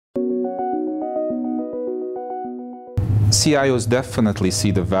CIOs definitely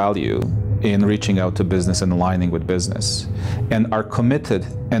see the value in reaching out to business and aligning with business, and are committed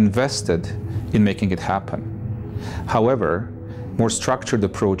and vested in making it happen. However, more structured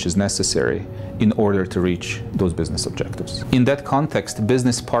approach is necessary in order to reach those business objectives. In that context,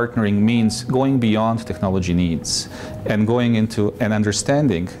 business partnering means going beyond technology needs and going into and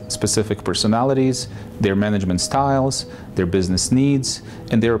understanding specific personalities, their management styles, their business needs,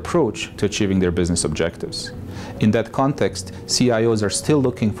 and their approach to achieving their business objectives. In that context, CIOs are still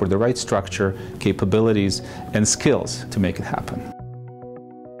looking for the right structure, capabilities, and skills to make it happen.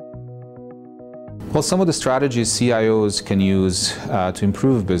 Well, some of the strategies CIOs can use to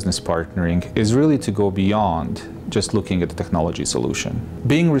improve business partnering is really to go beyond just looking at the technology solution.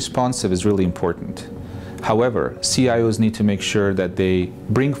 Being responsive is really important. However, CIOs need to make sure that they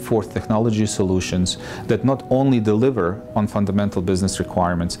bring forth technology solutions that not only deliver on fundamental business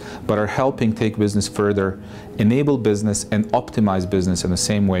requirements, but are helping take business further, enable business, and optimize business in the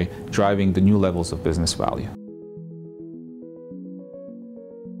same way, driving the new levels of business value.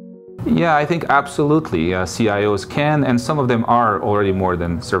 Yeah, I think absolutely CIOs can, and some of them are already more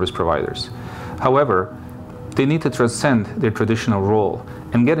than service providers. However, they need to transcend their traditional role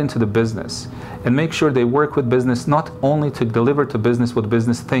and get into the business and make sure they work with business not only to deliver to business what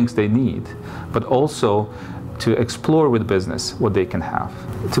business thinks they need, but also to explore with business what they can have.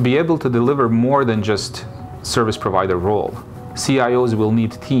 To be able to deliver more than just service provider role, CIOs will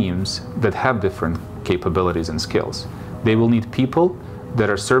need teams that have different capabilities and skills. They will need people that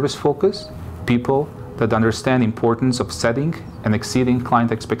are service-focused, people that understand the importance of setting and exceeding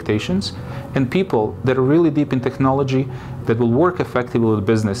client expectations, and people that are really deep in technology that will work effectively with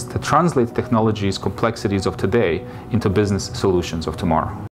business to translate technology's complexities of today into business solutions of tomorrow.